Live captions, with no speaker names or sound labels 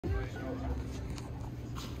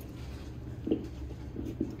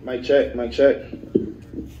Mic check, mic check.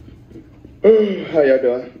 How y'all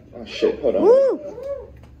doing? Oh shit, hold on. Woo!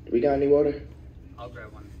 Do we got any water? I'll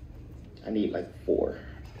grab one. I need like 4.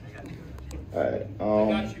 I got you. Alright,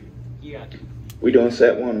 I got you. You got you. We doing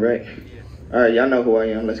set 1, right? Yeah. Alright, y'all know who I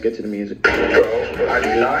am. Let's get to the music. So, I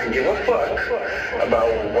do not give a fuck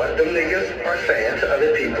about what the niggas are saying to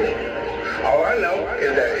other people. All I know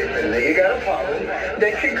is that if the nigga got a problem,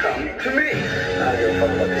 they can come to me. I don't give a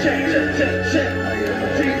fuck about this. Check, check, check, check. I don't give a fuck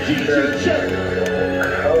about this. Check, check.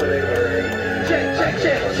 How are they wearing? Check, check,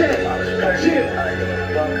 check, check. Check. I don't give a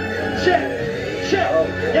fuck. Check, check.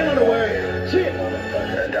 Y'all know the word. Check.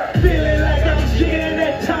 Motherfucker, Feeling like I'm shitting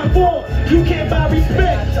that time for. You can't buy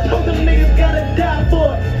respect. Both them niggas gotta die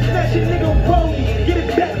for it. Snatch your nigga rollie. Get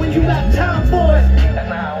it back when you got time for it. that's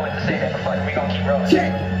not how I wanted to say that, but fuck, we gon' keep rolling.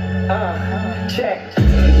 Check. Check.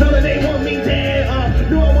 No, they want me dead.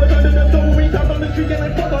 Knew I was under the story. Top on the street and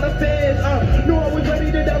like fuck all the feds. Knew I was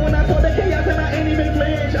ready to die when I saw the chaos and I ain't even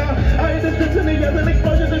flinch. I hit the scripts and the yells and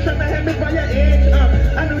explosions and shot my hand by your edge.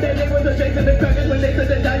 I knew that they was a chasing the crackers when they said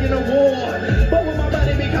they die in a war. But when my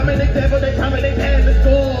body becoming example, they promise they pass the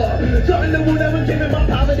score. Something that will never give me my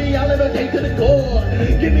poverty, I'll never take to the core.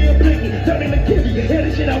 Give me a blicky, turn him to Kibby, head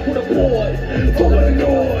this shit out for the boys. Fuck on the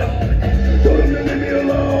noise. Told them to leave me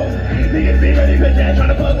alone. Niggas be ready for that,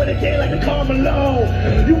 tryna fuck with a kid like a Carmelo.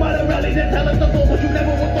 You might have rallied and tell us the full, but you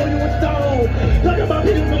never will throw you a stone. Talk about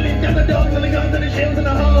people believe that the dogs and the guns and the shields and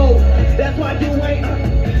the hoes. That's why you ain't.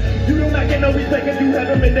 You do not get no respect if you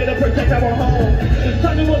haven't been there to protect our home.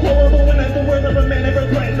 Something was horrible when that's the words of a man ever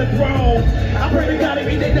threatened the throne. I pray to God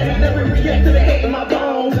every day that he never react to the hate in my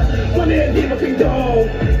bones. One day I give a condone.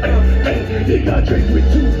 He got drinks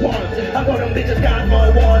with 2 ones. I got them bitches got my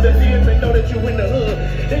wand to see if they know that you in the hood.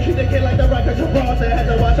 They treat the kid like the rock of Gibraltar. Had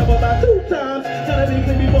to watch up about 2 times. Tryna be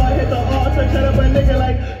clean before I hit the altar. Shut up a nigga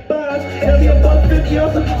like Buzz. He'll be a $150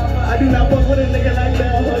 or something. I do not fuck with a nigga like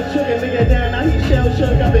Bell Hook. Shook a nigga down, now he shell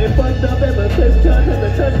shook. I've been fucked up ever since touch and the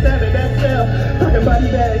touchdown and that cell. Talking body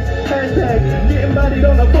bags, hashtag getting bodied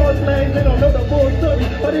on the false flags. They don't know the full story,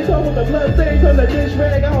 but they talk with the blood stains on the dish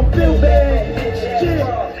rag. I don't feel bad. Shit,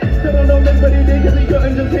 still don't know this, but he did cause he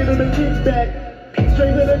couldn't just handle the kickback.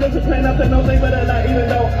 Straight to the discipline, I said no thing but a lie, even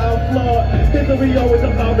though I'm flawed. History always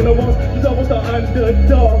about the one, it's always the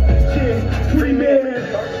underdog. Shit, free man.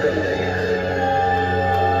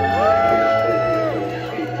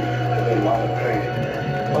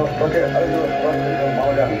 Okay, I don't know what the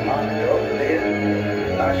mama got knocked out, nigga.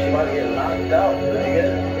 Now she about to get knocked out,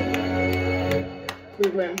 nigga.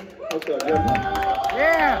 Cleveland, what's up, yo?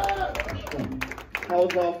 Yeah!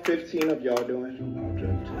 How's all 15 of y'all doing?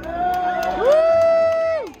 Woo!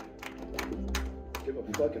 Give a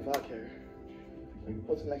fuck if I care.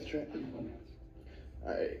 What's the next track?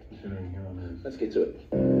 Alright, let's get to it.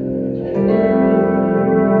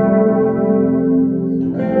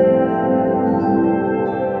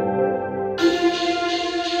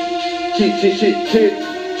 Check, check, check.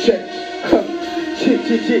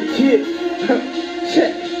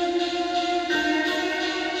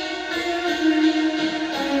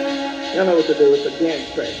 Y'all know what to do, it's a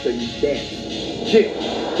dance track, so you dance. Check,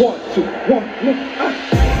 1, 2, 1, look,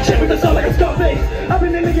 check with the soul like a Scarface. I've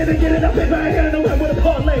been in to get it, I pay my hand, no one with a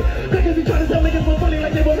parlay. Crackers be trying to tell niggas for funny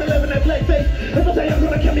like they wasn't living that blackface. If I say I'm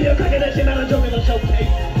gonna kill me a cracker, that shit not a joke in a showcase.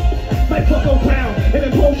 Might fuck around and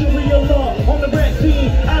impose Sharia law on the rap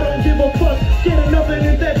scene. I don't give a fuck. Get enough and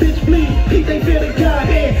if that bitch bleed, Pete they feel the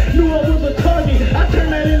godhead. Knew I was a target. I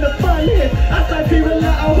turned that into finance. I said people lie.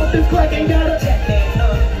 I hope this clock ain't got a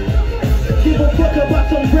give a fuck about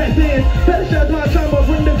some rap bands. Fetishize my trauma,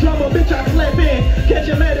 bring the drama, bitch I slap in. Catch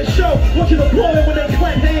him at a show, want you to blow it when they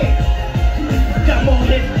clap hands. Got more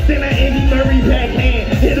hits than an Andy Murray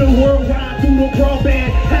backhand. Hit a worldwide through the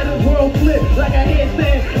broadband. Had a world flip like a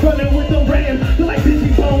headstand. Running with the Rams like Busy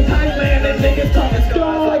Bone Thailand. That niggas talking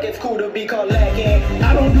stars like it's cool to be called lacking.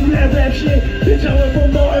 I don't do that rap shit, bitch I went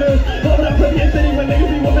from Martyrs. Hold up from your city when niggas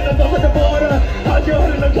be whooping us off at the border. How's your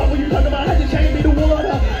hood in the club when you talking about how you change me the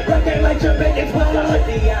water? Rock ain't like Jamaican spoiler.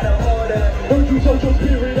 Out of order. Heard you social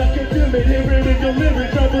spirit, I can feel it. Hear it in your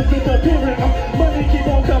lyrics, rappers disappearing. Money keep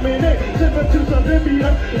on coming in. Sipping to Olivia,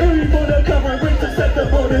 early for the cover, race to set the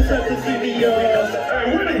borders, set the CBO.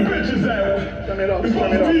 Hey, where them bitches at? Turn it off, It's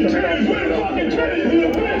turn supposed it to be off, turn titties, it where the off. fucking titties in the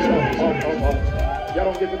bitch? Y'all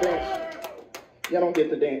don't get the dance. Y'all don't get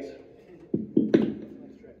the dance.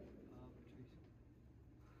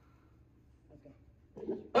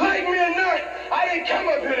 Like me or not, I didn't come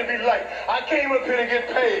up here to be liked. I came up here to get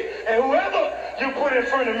paid. And whoever you put in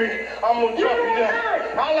front of me, I'm gonna drop you down.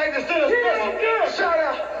 I like to send a special shout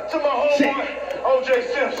out to my homeboy, O.J.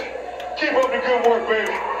 Simpson. Keep up the good work,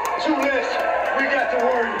 baby. Too less we got to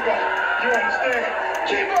worry about. You understand?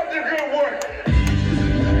 Keep up the good work.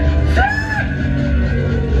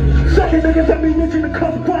 Sucking niggas at me itching to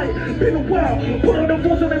come fight. Been a while, put on the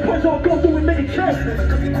force and they punch all go through and make it check.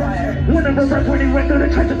 When I reverse when he went through the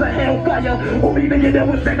trenches of hellfire. Only nigga that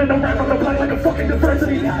was standing around on the block like a fucking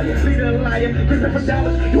diversity. Leader a liar, gripping for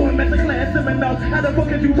dollars, doing master class seminars. How the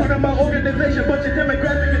fuck is you talking about organization? Bunch of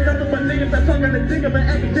demographic is nothing but niggas that talk on the dick of an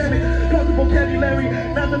academic. Plausible vocabulary,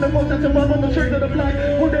 nothing the most that's a mother on the tricks of the block.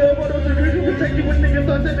 Wonder if all those degrees you can take you when niggas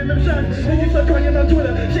start sending them shots. And you start crying on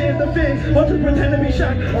Twitter, sharing the fin, want to pretend to be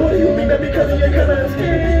shocked. What do you mean that because of your color of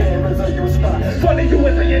skin? Funny you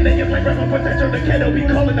was saying that you play rapper potential, the kettle be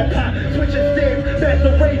calling the pot. Switching sticks, that's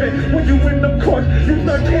the raven. When you win the course, you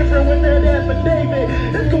start tampering with that ass for David.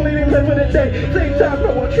 It's cool even play for the day. Same time,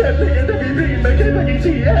 no one trap niggas that be reading the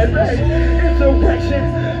K-P-T ass right. Insurrection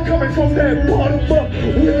coming from that bottom up. We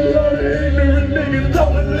love the ignorant niggas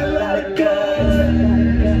talking like us.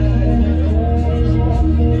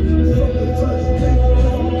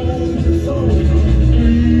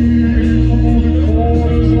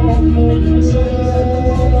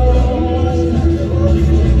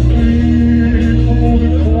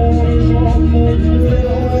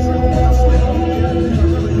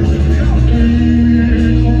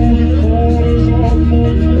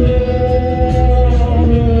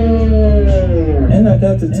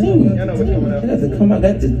 Got the team. I know what's coming up. That's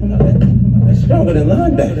stronger than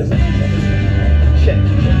linebackers. Check.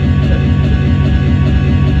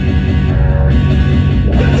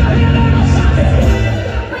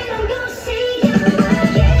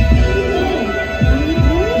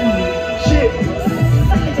 Shit.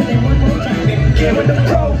 Get with the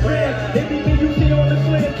program. Everything you see on the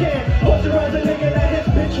slam can. Posterize a nigga that his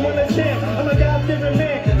bitch wanna champ. I'm a God-given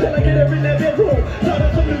man. Till I get her in that bedroom. Taught her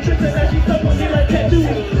some new tricks and now she stuck on me like tattoos.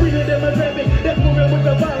 Reading them a traffic. That's moving with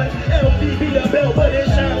the violence. LDB the bell, but it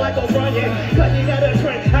shine like O'Brien. Cause you got a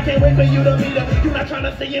trend. I can't wait for you to meet her. You're not trying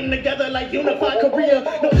to see him together like unified Korea.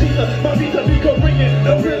 No teaser, my visa be Korean.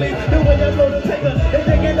 No really, the way I blow the paper. They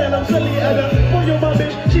thinking that I'm silly. I got for your my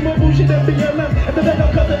bitch. She more bullshit than BLM. After that,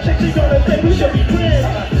 don't cut the chick. She gonna say we should be friends.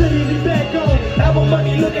 Till be back on. Album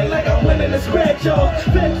money looking like I'm winning the scratch off.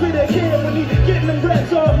 Facts for the kid when he getting them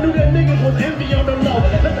rats off. Knew that niggas was envy on the low.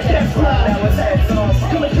 Let the cat fly.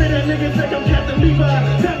 Come and treat that niggas like I'm Captain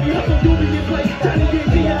Levi. Family hustle doobie is like tiny get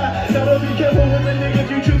T.I. Now don't be careful with the niggas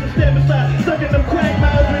you choose to stand beside. Sucking them crack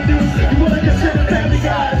miles reduced. You wanna consider family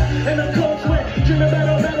guys. And them cold sweat, dreaming about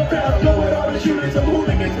on battlegrounds. Go with all the shooters, some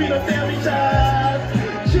hooligans, be the family ties.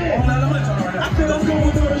 Shit. I said I'm going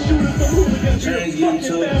with all the shooters, some hooligans, be the fucking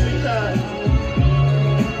family ties.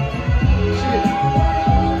 Shit.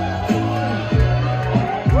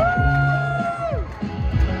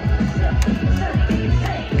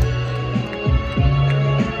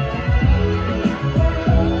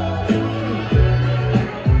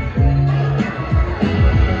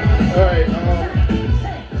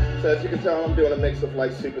 So as you can tell, I'm doing a mix of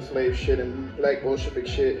like super slave shit and black Bolshevik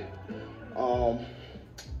shit.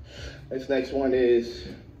 This next one is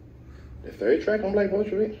the third track on Black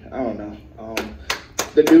Bolshevik? I don't know.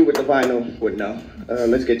 The dude with the vinyl would know.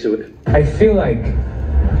 Let's get to it. I feel like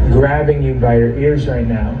grabbing you by your ears right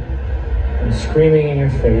now and screaming in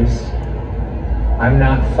your face, I'm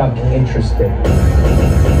not fucking interested.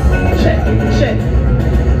 Check, check.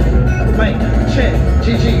 Mike, check.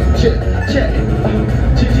 GG, check, check.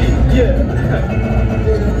 GG, yeah.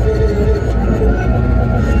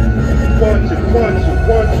 1, 2, 1, 2,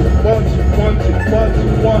 1, 2, 1, 2, 1,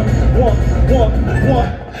 2, 1,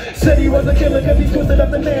 1. Said he was a killer cause he twisted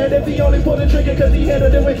up the narrative. He only pulled the trigger cause he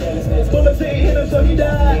handled it with bullets ain't hit him so he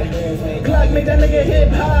died. Glock made that nigga hip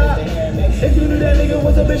hop. If you knew that nigga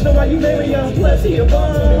was a bitch, know why you marry him. Plus he a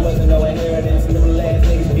bum. There wasn't no inheritance. The last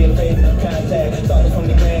niggas get paid in contact. Started from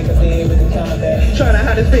the grand cause they ain't with the combat. Trying to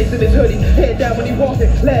hide his face in his hoodie. Head down when he walking.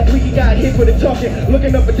 Last week he got hit for the talking.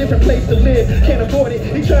 Looking up a different place to live. Can't afford it.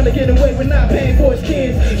 He trying to get away with not paying for his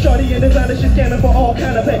kids. Shorty and designer shit scanning for all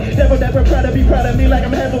kind of pay. Never proud to be proud of me like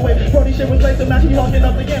I'm heavyweight. Brody shit was late so now he hawking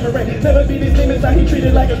up the gamma ray. Never be these demons, now he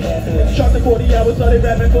treated like a shark to 40 hours, so they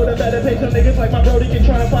rapping for the better pay. Some niggas like my Brody can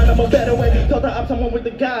try to find him a better way. Thought I'm someone with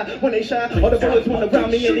the guy when they shot. All the bullets went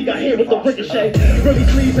around me and he got hit with the ricochet. Really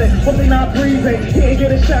sleeping, hopefully not breathing. He ain't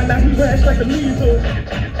get a shot, now he rash like the measles.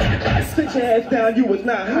 Sit your ass down, you was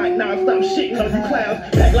not hot. Now stop shitting on you clowns.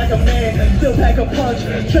 Pack like a man, still pack a punch.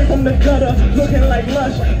 Straight from the gutter, looking like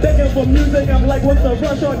lush. Begging for music, I'm like, what's the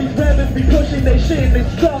rush? All these rappers be pushing they shit and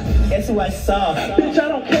it sucks. Guess who I saw? Bitch, I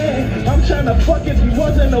don't don't care. I'm trying to fuck if you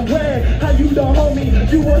wasn't aware. How you don't hold me?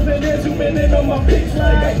 You wasn't there, zooming in on my pics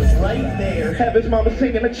like right there. Have his mama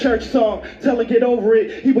singing a church song, tell her get over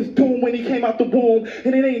it. He was doomed when he came out the womb,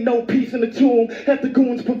 and it ain't no peace in the tomb. Half the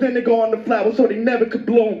goons put vinegar on the flowers so they never could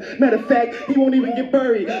bloom. Matter of fact, he won't even get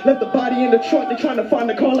buried. Left the body in the trunk, they trying to find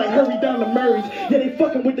the car like hurry down the Murrays. Yeah, they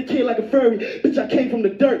fucking with the kid like a furry. Bitch, I came from the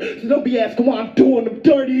dirt, so don't be asking why I'm doing them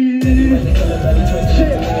dirty.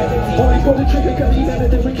 Shit, always go to trigger cause he had a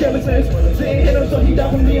different carelessness. They ain't hit him so he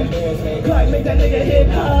died from me. Glock make that nigga hip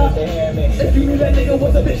hop. If you knew that nigga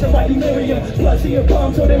was a bitch, then why'd you marry him? Plus he a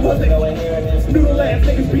bomb so they wasn't noodle ass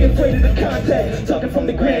niggas be afraid of the contact. Talking from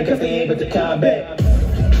the ground cause they ain't with the combat.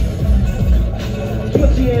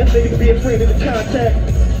 Pussy ass niggas be afraid of the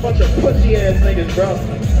contact. Bunch of pussy ass niggas, bro.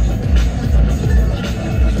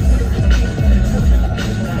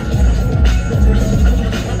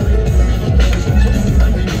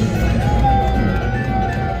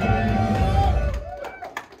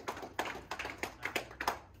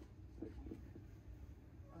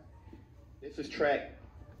 This is track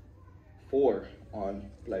 4 on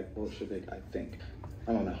Black Bolshevik, I think.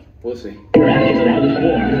 I don't know. We'll see. We're advocates of the abolition of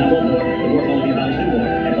war. Because not all war, the war can only be abolished through war.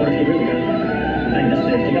 And in order to get rid of the gun, I think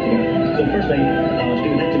necessary to take up the gun. So the first thing to do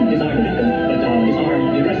is not to disarm the victim, but disarm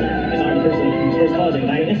the aggressor. Disarm the person who's first causing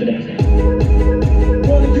violent incidents.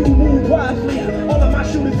 One of you move wisely. All of my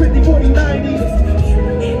shooters 50, 40, 90.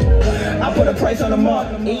 I put a price on the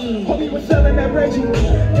mark. Homie was selling that Reggie.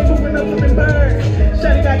 They moving up from the bird.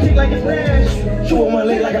 Shotty got kicked like it's rash. Chew on my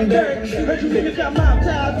leg like I'm dirt. Heard you niggas got mob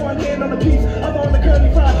ties. One hand on the piece, other on the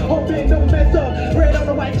curly fry. Hoping don't mess up. Red on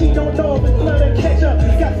the white tee, don't know if it's blood or ketchup.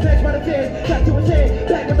 Got snatched by the test, got to his head.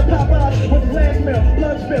 Back with the Popeyes, with his last meal.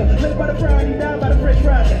 Blood spill, lit by the fry, he died by the French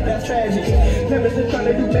fries. That's tragic. Nemesis trying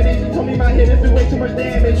to do minutes. He told me my head is doing way too much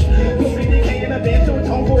damage. Put me DK in a band, so it's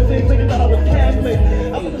home for his niggas thought I was Catholic.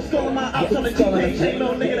 I put the skull in my ops on the T-Page. Ain't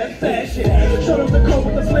no nigga that's fat shit. Showed up the coat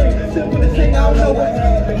with the fling. Still with the thing, I don't know what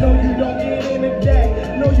happened. No, you don't get in the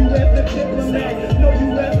day. No, you as the diplomat. No,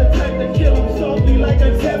 you as the type to kill him softly like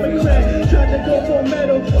a Democrat. Tried to go for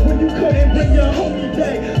medal when you couldn't bring your homie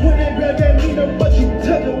back. When they grab that needle, but you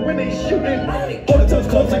took it when they shooting. All the toes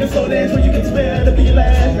close like a slow dance where you can spare to be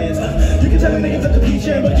last. You can tell the niggas at the beach,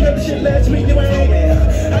 but you got the shit last week, you ain't.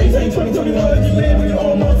 How you say 2021, you live when you're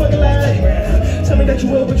all motherfucking life. Tell me that you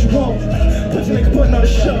will, but you won't. Put your nigga putting on the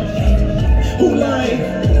show. Who lying?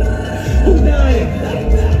 Who dying?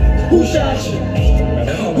 Who shot you?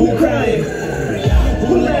 Who crying?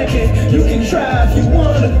 Who lacking? You can try if you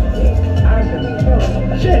wanna.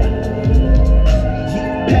 Shit.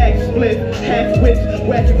 Pack split, half whips,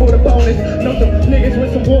 whack for the bonus. Know some niggas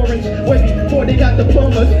with some warrants, way before they got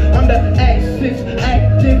diplomas. I'm the axis,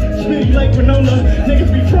 active, spitty like granola.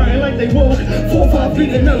 Niggas be crying like they woke, 4 or 5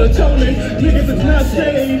 feet in melatonin. Niggas is not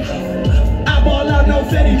safe. I ball out, no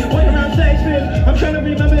fetty, walk around Shakespeare. I'm trying to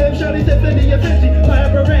remember if Shawty said 50 or 50. My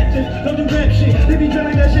apparatus, don't do rap shit. They be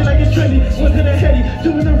drilling that shit like it's trendy. One to the heady,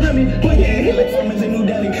 2 in the Remy. But yeah, he like farmers in New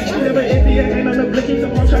Delhi. She never empty her hand on the blicky, so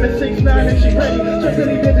I'm trying to 6'9" and she ready. Just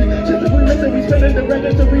really busy, just if we listen, we spending the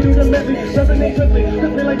record to redo the medley. Nothing ain't quickly,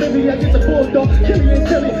 me like baby, I get the bulldog. Killy and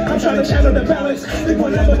silly, I'm trying to channel the balance. They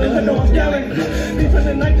want never let her know I'm gallant. Me from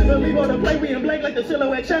the night to the leave all the play, we in blank like the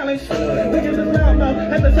silhouette challenge. Niggas is loud mouth,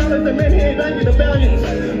 at the sound of the men here, value the valiance.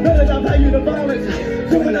 Better not value the violence.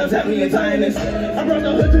 Juveniles have me in Zionist. I brought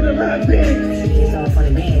the hood to the rhyme thing.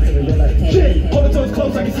 Shit, all the toes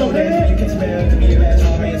close like it's so dead. You can smell to be a last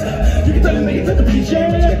romance. You can tell the niggas at the beach,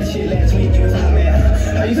 yeah. You got the shit last week, you was hot,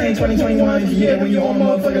 man. How you saying 2021 is the year when you're on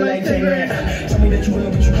motherfucker like 10 grand? Tell me that you will,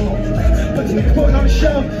 but you won't. Put the nigga putting on the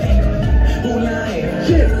show. Who lying?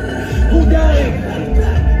 Shit. Who dying?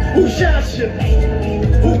 Who shot you?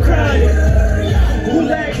 Who crying? Who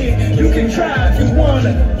lacking? You can try if you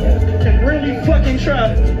wanna. Can really fucking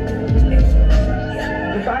try.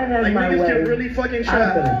 If I had Like my niggas way, can really fucking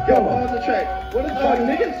try. Yo, pause the track. What is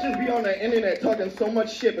niggas just be on the internet talking so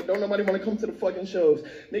much shit, but don't nobody want to come to the fucking shows.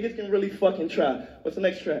 Niggas can really fucking try. What's the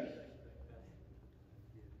next track?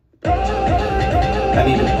 I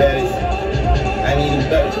need the baddest. I need the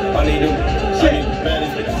baddest. I need the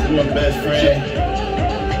baddest. This is my best friend.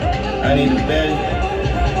 I need the baddest.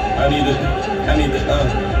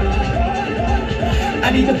 I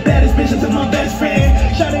need the baddest bitches to my best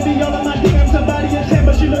friend. Shawty be all on my DM, somebody in 10,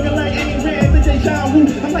 but she looking like Ayn Rand. They say John Woo,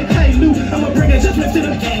 I'm like Kai Lu. I'ma bring adjustment to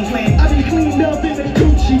the gang plan. I be cleaned up in the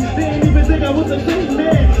Gucci. They ain't even think I was a clean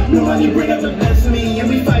man. No money bring up the best me, and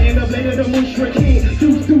we fighting up later the Mushrikeen.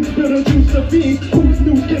 Deuce, build a juice to feed. Who's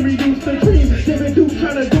new can reduce the cream. David Duke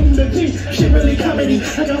trying to doom the team. Shit really comedy.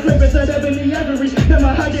 I got flavors of Ebony Ivory. Then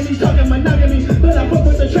my mahogany talking monogamy, but I fuck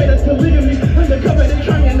with the traders polygamy. Undercover they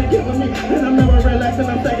trying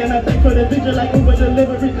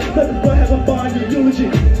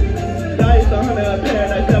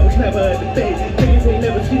never a debate. Niggas ain't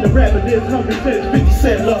never seen a rapper this hungry since 50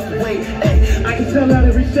 Cent lost the weight. Ay, I can tell out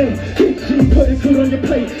every say, PG put it food on your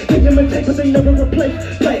plate. They imitate but they never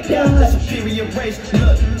replace. Black guys, superior race,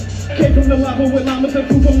 look. Came from the lava with llamas and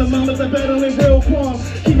food from the mamas that battle in real qualms.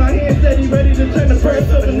 Keep my hands steady, ready to turn the birds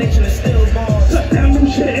of a nation is still born. Touchdown new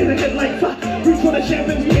shit in the head like fuck. Reach for the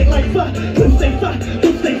champion, we hit like fuck. Don't stay fuck,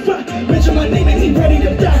 don't stay fuck. Mention my name and he ready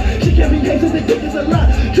to die. She can't be hated, the dick is a lot.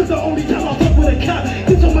 Cause the only time I fuck with a cop.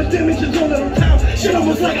 Did so much damage in so little time. Shit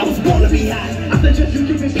almost like I was born to be hot. I suggest you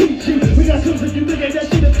keep it PG. We got tools if you think that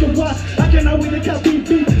shit is Cuba. I cannot wait to count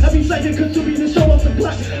BB. I be psyching cause to be the show off the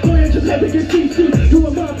block. Lawyer just had to get CC. Do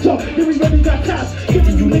a mob talk, then we really got cops. Get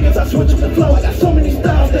to you niggas, I switch up the flow. I got so many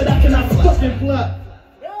styles that I cannot fucking flop.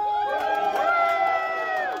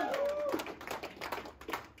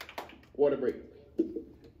 Water break.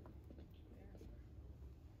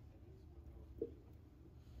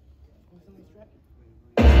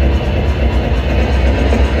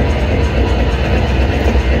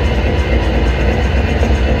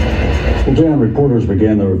 Well, Jan, reporters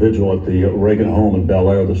began their vigil at the Reagan home in Bel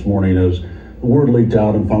Air this morning as the word leaked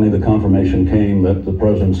out and finally the confirmation came that the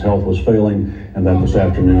president's health was failing and that this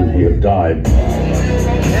afternoon he had died.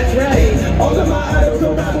 That's right. All of my idols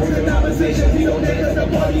are rivals and oppositions. He don't take us to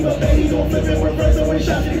party, but man, he gon' flip it reverse and when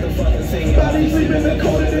shots nigga fucking sing. Body sleeping the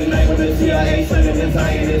cold of the night with the CIA sending his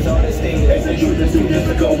iron is on his thing. If the truth is too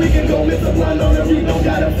difficult, we can go miss a blind on the read. Don't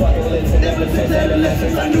gotta fucking listen. Ever since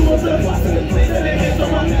adolescence, I knew of the plots and the plans and the hands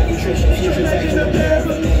on my malnutrition. Nutrition the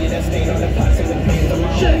paraphernalia that stayed on the pots and the pans on my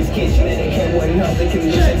homies' kitchen. And it can't work out the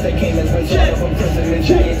conditions that came as a result from prison and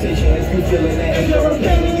pay attention. If you feeling that anger or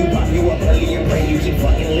pain, you pop you up early and pray you keep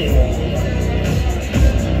fucking living.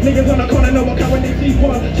 Niggas on the corner know what kind when they see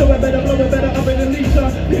one. Show it better, blow it better, up in the Lisa.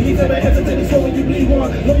 Piggies never hesitate to slow when you bleed one.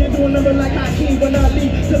 Lawyer do a number like Hakeem, but not leave.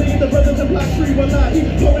 Till they get the brothers and block free, but not he.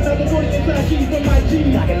 Blowing out the 40 inside keys with my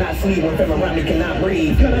G. I cannot sleep when fam around me cannot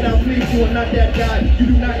breathe. Cut it out, please, you are not that guy. You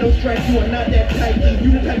do not know strength, you are not that type. You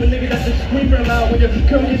the type of nigga that just scream real loud when your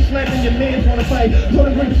girl gets slapped and your mans wanna fight. So to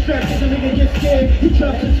bring the strap, cause the nigga gets scared. He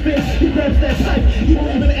drops his fist, he grabs that pipe. He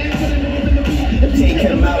won't even ask for the niggas in the beat. If you take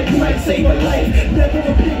him out, you might save a life. Death of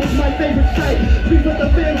a pig was my favorite sight. Please let the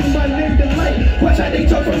fans my name delight. Watch how they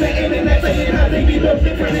talk from the internet, saying how they be look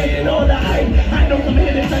different and all the hype. I know some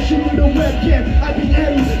hitters that shoot with a webcam. I be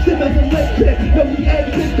Addy, stiff as a leg pit. No, we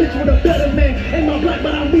Addy, this bitch with a better man. Ain't my black,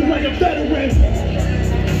 but I move like a veteran.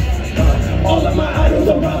 All of my idols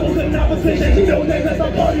are rivals and opposition. He knows that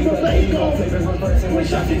the party was late gone. When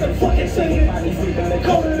shots get the fucking singing.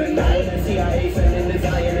 Cold in the night. CIA sending this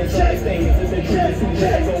iron and check.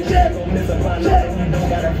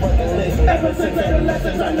 Ever since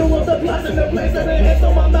adolescence, I knew of the plots and the plans and the hits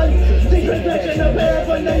on my mind. Secret section, the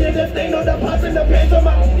paraphernalia, the stain on the pots and the pants on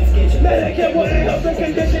my Medicare wasn't health and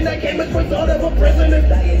condition that came as a result of a prisoner.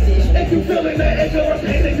 If you feeling the edge or a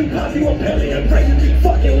pain, then you pop you a pilly and pray you keep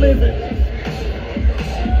fucking living.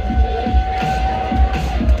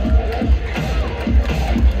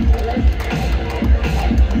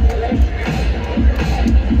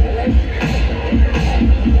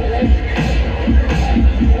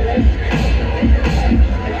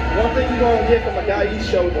 One thing you gonna get from a guy he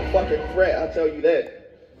shows a fucking threat, I'll tell you that.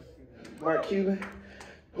 Mark Cuban.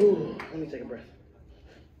 Ooh, let me take a breath.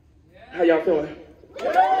 How y'all feeling?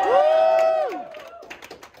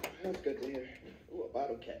 That's good to hear. Ooh, a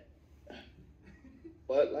bottle cap.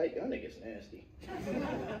 But like, y'all niggas nasty.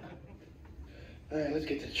 Alright, let's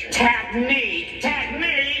get to the trick. Technique.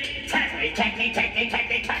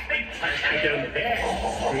 First I do this,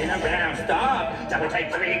 spin around, stop, double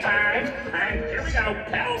take 3 times, and here we go,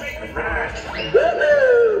 pelvic thrust.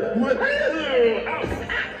 Woohoo! Woohoo!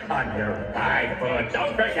 Oh, on your right foot,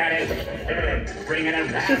 don't forget it. And bring it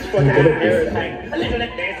around. It's fucking embarrassing. A little of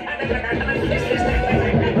this, a little of that.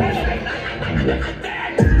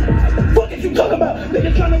 Fuck is you talking about?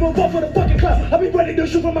 Niggas trying to revolt for the fucking clout. I be ready to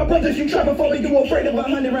shoot for my brothers. You try before me, you afraid of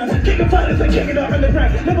 100 rounds. King of fighters and king of the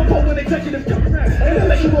underground. Never vote when executives come around. And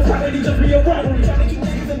unless you will probably just be a robbery. Trying to keep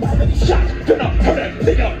niggas involved with these shots. Gonna hurt a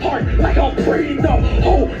nigga apart like I'm breathing no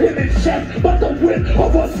hole in his chest. But the width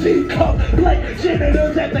of a C cup. Black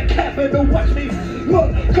janitors at the Capitol watch me.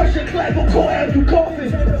 Look, crush your clavicle as you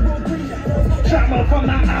coughing. Trauma from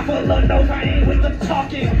my apple nose, I ain't with the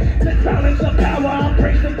talking. The balance of power, I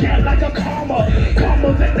break the gap like a karma.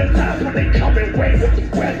 Karma's at the times when they come in way with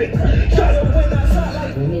the weapons. Shut up when I shot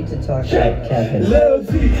like. We need to talk about Kevin. Lil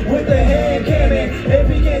Z with the hand cannon. If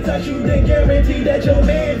he can't touch you, then guarantee that your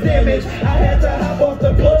man's damaged. I had to hop off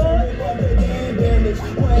the plug.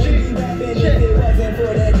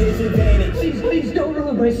 Please don't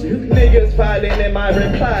ruin my suit. Niggas fighting in in my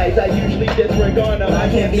replies, I usually disregard them. I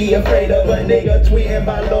can't be afraid of a nigga tweeting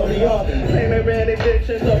by lonely heart. Claiming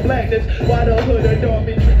benedictions of blackness, why the hood adore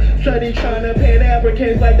me? Study trying to paint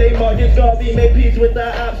Africans like they Marcus Garvey. Made peace with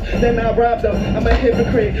the ops, then I robbed them. I'm a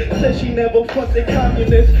hypocrite, said she never fucked a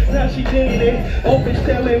communist. Now she did it, oh bitch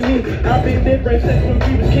telling me I've been different since when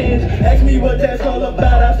we was kids. Ask me what that's all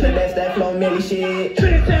about, I said that's that flow milli shit.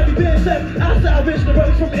 Trans savvy bitch, I salvage the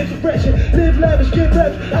race from insurrection. Live lavish, get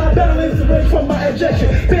rich, I balance the race from my ejection.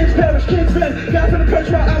 Bitch, perish, kids, red, got from the perch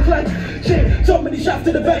where I'm like shit. So many shots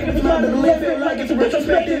to the back of the mind of the left, feel like it's a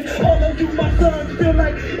retrospective. All of you, my sons, feel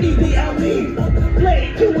like Idi Amin.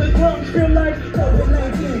 Play to his lungs, feel like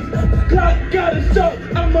COVID-19. Glock got it so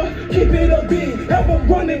I'ma keep it a beat. Ever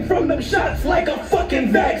running from them shots like a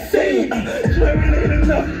fucking vaccine. Swearing ain't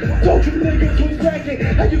enough, told you niggas was lacking.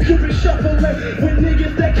 How you keep it shuffling with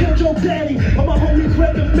niggas that killed your daddy? All my homies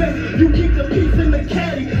recommend you keep the peace in the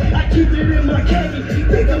caddy. I keep it in my caddy.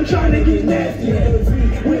 Think I'm trying to get nasty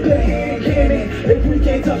with the hand cannon. If we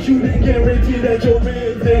can't touch you, then guarantee that your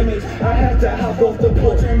man's damaged. I have to hop off the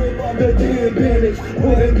porch and rip off the damn bandage.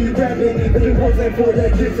 Wouldn't be rapping if it wasn't for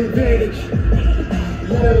that disadvantage.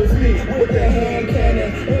 Loves me with the hand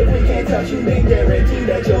cannon. If we can't touch you, then guarantee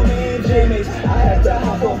that your man's damaged. I have to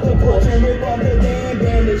hop off the porch and rip off the damn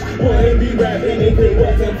bandage. Wouldn't be rapping if it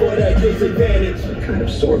wasn't for that disadvantage. What kind of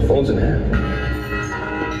sword folds in half?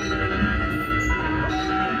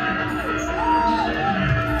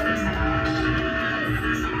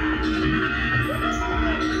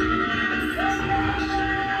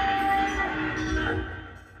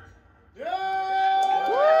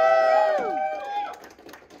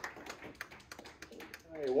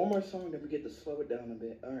 One more song, then we get to slow it down a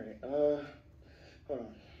bit. Alright, hold on.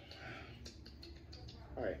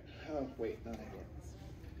 Alright, wait, not yet.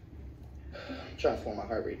 I'm trying to slow my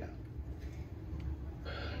heart rate down.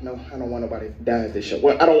 No, I don't want nobody to die at this show.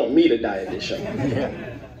 Well, I don't want me to die at this show.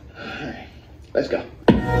 Alright, let's go.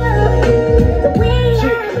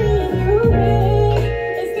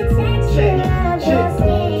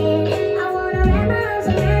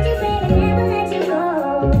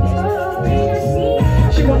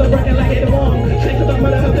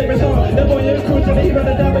 That boy is cruise and he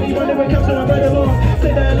rather die, but he running when it comes to my right along.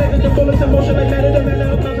 Say that like the bullets in motion like matter, the man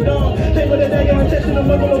of the dawn. Take with a dagger and tension, the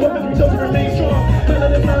muzzle of weapons, we told to remain strong.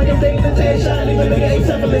 Man, it's not like I'm dating the tan shine, even nigga ain't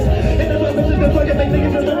syphilis. And that's why bitches been fucking make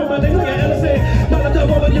niggas remember my niggas like an elephant.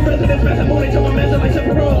 Molotov all of your residents, massive morning to my master like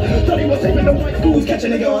Sephiroth. Thought he was saving the white schools, catch a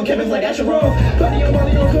nigga on campus like Asherov. Body on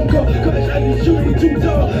Molly on Zoom call, cause I used shooting too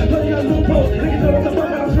tall. Bloody on loophole, niggas know what's up,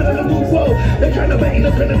 I'm spinning the loophole. They tryna bang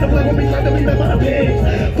the spin in the blood when we slide them, we met by the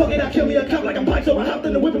pigs. Fuck it, I kill me a cop like I'm black, so I hopped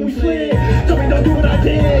in the whip and we slid. Told me don't do what I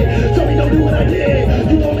did, told me don't do what I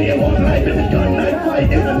did. You only in one life, and this gun knife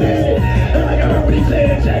fight in the net. And like I heard what he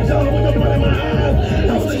said, Jack's all with the blood in my eyes.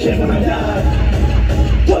 I was a shit when I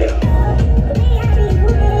died. Fuck it.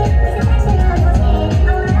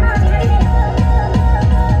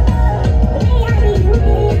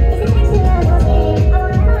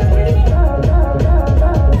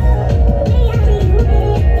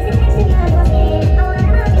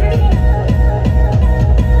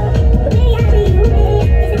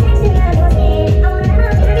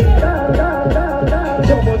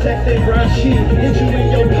 Get you in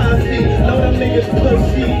your posse, know them niggas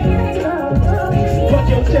pussy. Fuck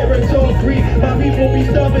your territory, my people be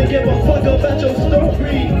starving, give a fuck about your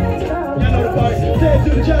story. Y'all know the part, dead to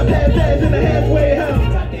the job, half ass in the halfway house.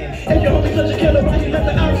 And your homie such a killer, why he let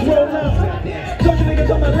the ops roll out? Told you niggas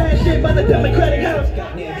on my last shit by the Democratic House.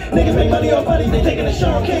 Niggas make money off bodies, they taking the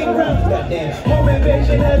Shaun route. Home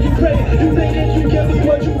invasion, have you praying? You thinking you give me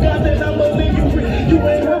what you got, then I'ma leave you free. You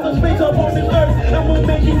ain't worth a space up on this earth, I'ma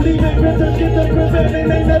make you leave it. Gritters get the grip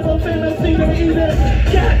and they never finna see them either.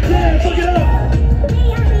 Goddamn, fuck it up.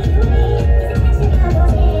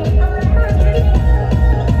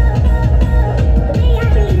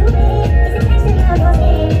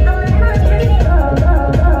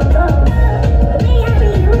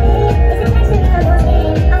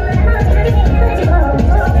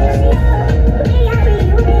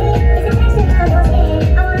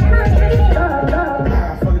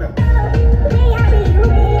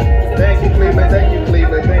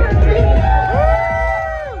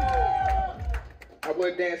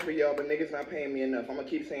 Dance for y'all, but niggas not paying me enough. I'm gonna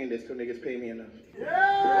keep saying this till niggas pay me enough.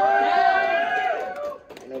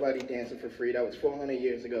 Ain't nobody dancing for free. That was 400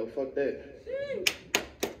 years ago. Fuck that.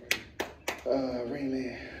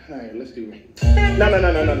 Rayman. Alright, let's do it. No.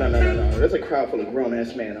 There's a crowd full of grown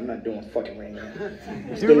ass men. I'm not doing fucking Rayman.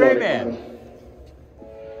 Let's do Rayman.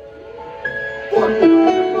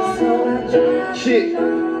 Shit.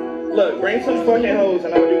 Look, bring some fucking hoes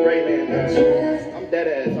and I'll do Rayman. I'm dead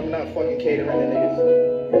ass. I'm not fucking catering to niggas.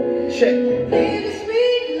 Shit.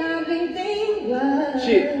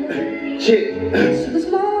 Shit. Shit. She was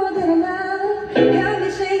more than a love. Help me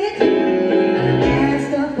sing it. I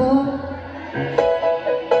asked her for.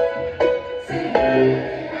 Sing it.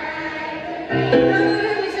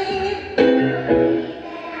 Help me sing it.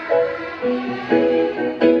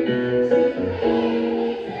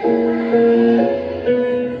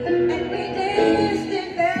 And we danced and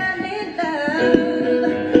fell in love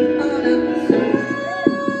on a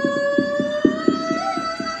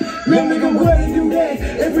Little nigga, what do you do that?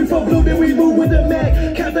 Every 4 blue, then we move with the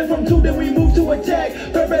Mac. Counting from 2, then we move to attack.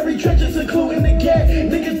 Burberry trenches, including the cat.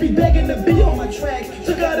 Niggas be begging to be on my tracks.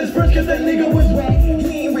 Took out his first cause that nigga was whack.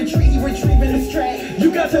 He ain't retrieving his track.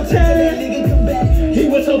 You got some talent, that nigga come back. He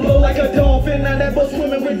was so blow like a dolphin. Now that boy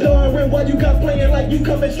swimming with Darwin. While you got playing like you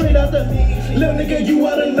coming straight out the me. Little nigga, you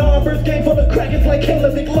out of numbers. Game full of crackers like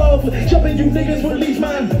Caleb McLaughlin. Jumping you niggas, release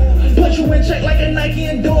mine. Put you in check like a Nike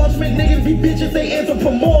endorsement. Niggas be bitches, they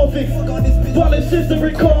anthropomorphic. While his sister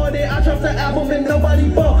recorded, I dropped the album and nobody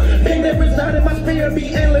bought. Pain that reside in my spirit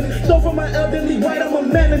be endless. So for my elderly white, I'm a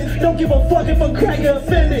menace. Don't give a fuck if a cracker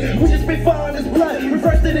offended. We just spit fire on his blood.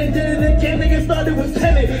 Reversed it and did it again. Niggas thought it was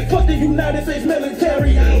tenant. Fuck the United States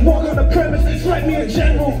military. Walk on the premise, strike me a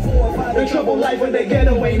general. In trouble life when they get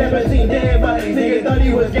away. Never seen dead bodies. Niggas thought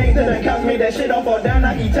he was gangster. The cops made that shit all fall down.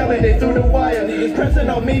 Now he telling it through the wire. Niggas pressing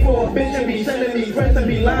on me for a bitch and be sending me friends and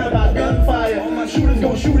be lying about gunfire. All my shooters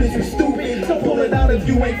gon' shoot if you stupid. So pull it out if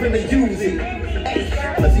you ain't finna use it.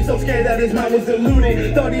 Plus he's so scared that his mind was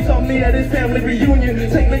deluded. Thought he saw me at his family reunion.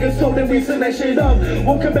 Take niggas told him we send that shit up.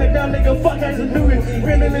 Won't come back down, nigga, fuck as a Newton.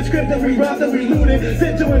 Ran in the script and we robbed and we looted.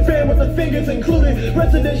 Sent to and fair with the fingers included.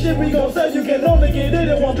 Rest of this shit we gon' sell, you can only get it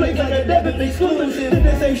in one place like a debit exclusive. Did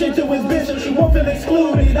the same shit to his bitch and she won't feel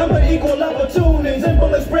excluded. I'm an equal opportunist and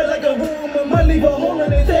bullets spread like a rumor. Might leave a hole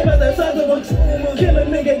in his head by the size of a tumor. Kill a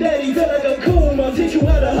nigga daddy, feel like a Kuma. Teach you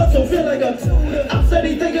how to hustle, feel like a I'm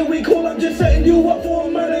steady thinking we cool, I'm just setting you up for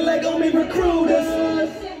a murder like on me recruiters.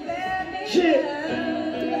 Shit.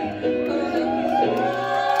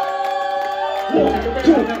 1,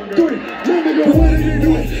 2, 3, nigga, what are you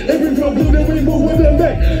doing? Every from blue, then we move with the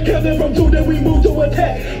back. Counting from 2, then we move to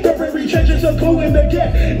attack. Burberry trenches, a clue in the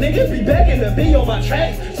gap. Niggas be begging to be on my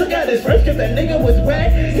tracks. Took out his first cause that nigga was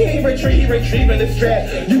whack. He ain't retrieving his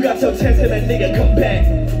strap. You got so tense till that nigga come back.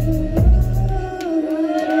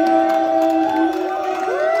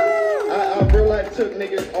 Took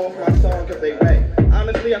niggas off my song cause they whack.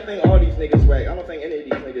 Honestly, I think all these niggas whack. I don't think any of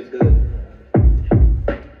these niggas good.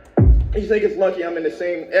 These niggas lucky I'm in the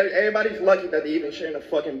same. Everybody's lucky that they even sharing a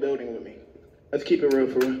fucking building with me. Let's keep it real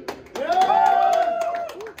for real.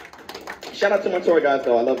 Shout out to my tour guys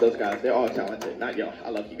though. I love those guys. They're all talented. Not y'all. I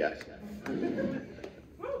love you guys.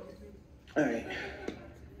 Alright.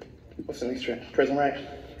 What's the next track? Prison Riot?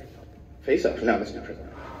 Face Off? No, let's do Prison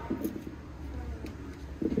Riot.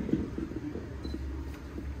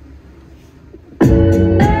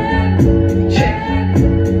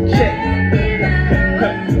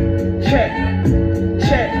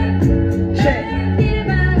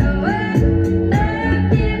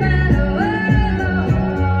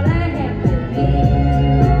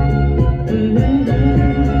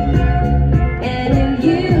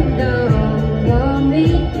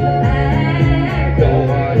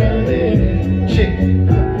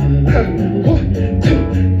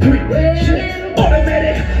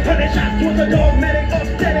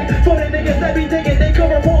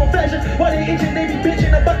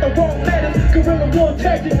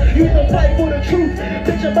 You ain't gonna fight for the truth,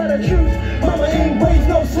 bitch about the truth. Mama ain't raised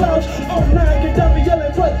no slouch. Oh 9, Gaddafi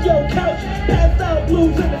yelling, fuck your couch. Passed out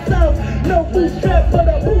blues in the south. No bootstrap, but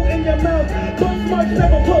a boot in your mouth. Bus marks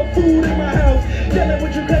never put food in my house. Yelling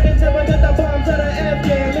with you crackers, never got the bombs out of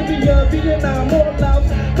Afghan, Libya, Vietnam, or Laos.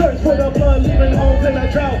 Thirst for the blood, leaving homes in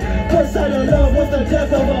a drought. First sight of love was the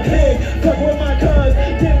death of a pig. Fuck with my cuz,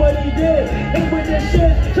 did what he did. Ain't with this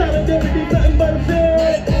shit, solidarity, nothing but a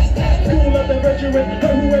fit. School of the veteran,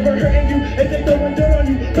 or whoever hurting you, if they throwing dirt on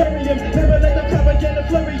you, bury him. Never let the propaganda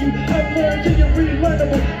flurry you. I've learned till you're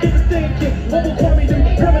relearnable. Get the thinking, what will call me do?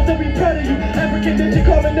 Promise to be proud of you. African that you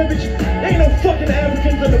calling every ain't no fucking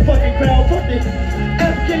Africans in the fucking crowd. Fuck this.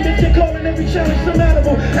 African that you calling every challenge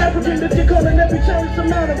surmountable. African that you calling every challenge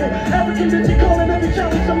surmountable. African that you calling every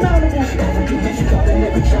challenge surmountable. African that you calling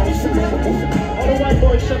every challenge surmountable. All the white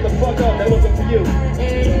boys, shut the fuck up. That wasn't for you.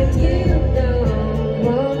 And if you don't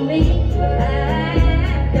want me, I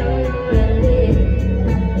don't wanna live.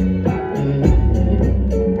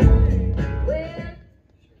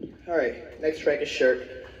 Alright, next track is Shirk.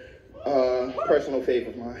 Personal fave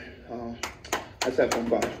of mine. Let's have some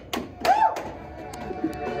fun.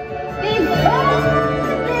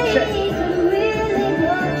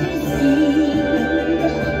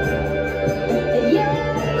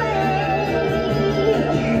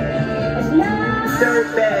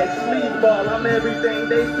 Dirtbag, sleazeball, I'm everything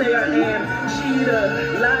they say I am. Cheater,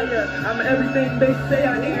 liar, I'm everything they say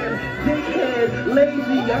I am. Dickhead,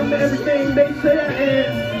 lazy, I'm everything they say I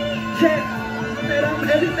am. Cat, that I'm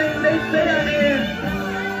everything they say I am.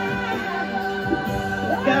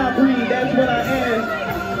 God breathe, that's what I am.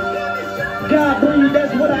 God breathe,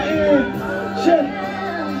 that's what I am. Shit.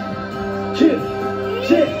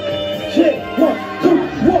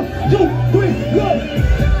 1, 2, 3, go.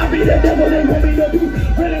 I be the devil, they want me to be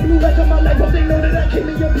red and blue like on my life, but they know that I came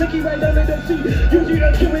in your blicky right under the seat. Usually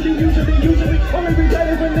the community, usually only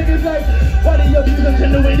retarded for niggas like why they abuse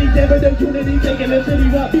ingenuity, never the unity, taking the city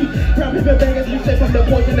while beat. Brown paper bangers, we say from the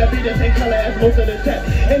poison that be the same color as most of the chat.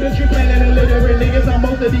 Industry planning and illiterate niggas, on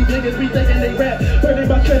most of these niggas be thinking they rap. Burning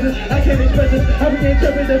my treasures, I can't express it, I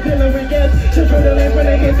reinterpret the feeling with gas. To throw the land for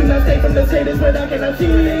the hands, do not stay from the status, but I cannot see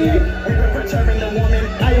it. Returning the woman,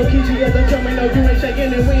 Ayokichi as a terminal, you ain't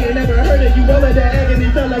shaking and we ain't never heard of you. All of that agony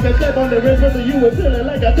felt like a slap on the wrist, whether you were feeling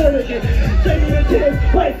like a tourniquet. Save me the tears,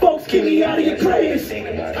 white folks, keep me out of your craze.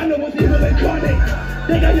 I know what's evil incarnate,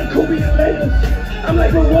 they got your Cuban layers. I'm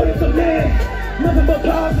like, but what is a man? Nothing but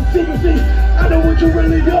powers and secrecy. I know what you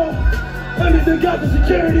really are. Under the guise of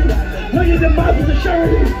security, know your demise is a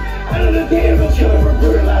surety. I know the damn will killer and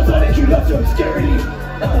brutalize all that you love to obscurity.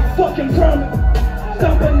 That's a fucking promise.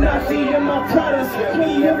 Stop a Nazi in my products,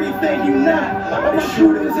 me everything you not. All my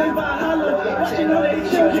shooters in Valhalla, watching all they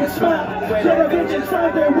children smile. Try to vengeance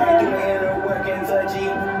find their way.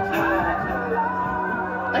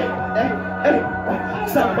 Hey.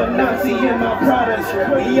 Stop a Nazi in my products,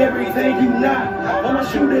 me everything you not. All my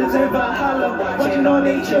shooters in Valhalla, watching all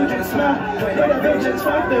they children smile. Try to vengeance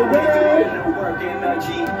find their way.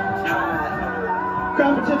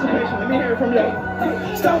 Crowd participation, let me hear it from y'all.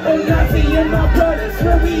 Stop a Nazi in my brothers,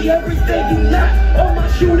 where we everything you not. All my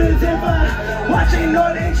shooters in my watching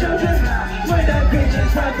all their children. Where that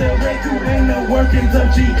vengeance find their way to in the workings of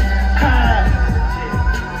jihad.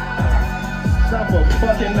 Stop a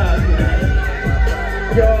fucking Nazi.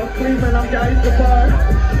 Yo, Cleveland, I'm Ghais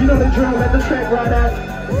Guevara. You know the drill, let the track ride out.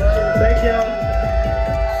 Thank y'all.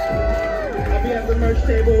 I'll be at the merch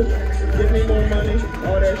table. Give me more money,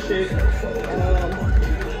 all that shit.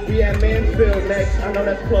 We at Mansfield next. I know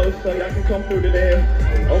that's close, so y'all can come through today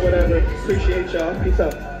or whatever. Appreciate y'all. Peace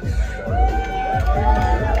out.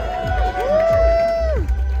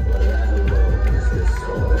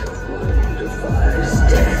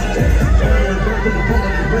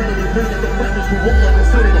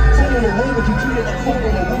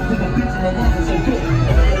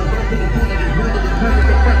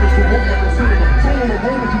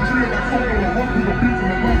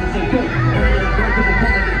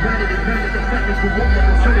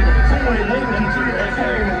 Somebody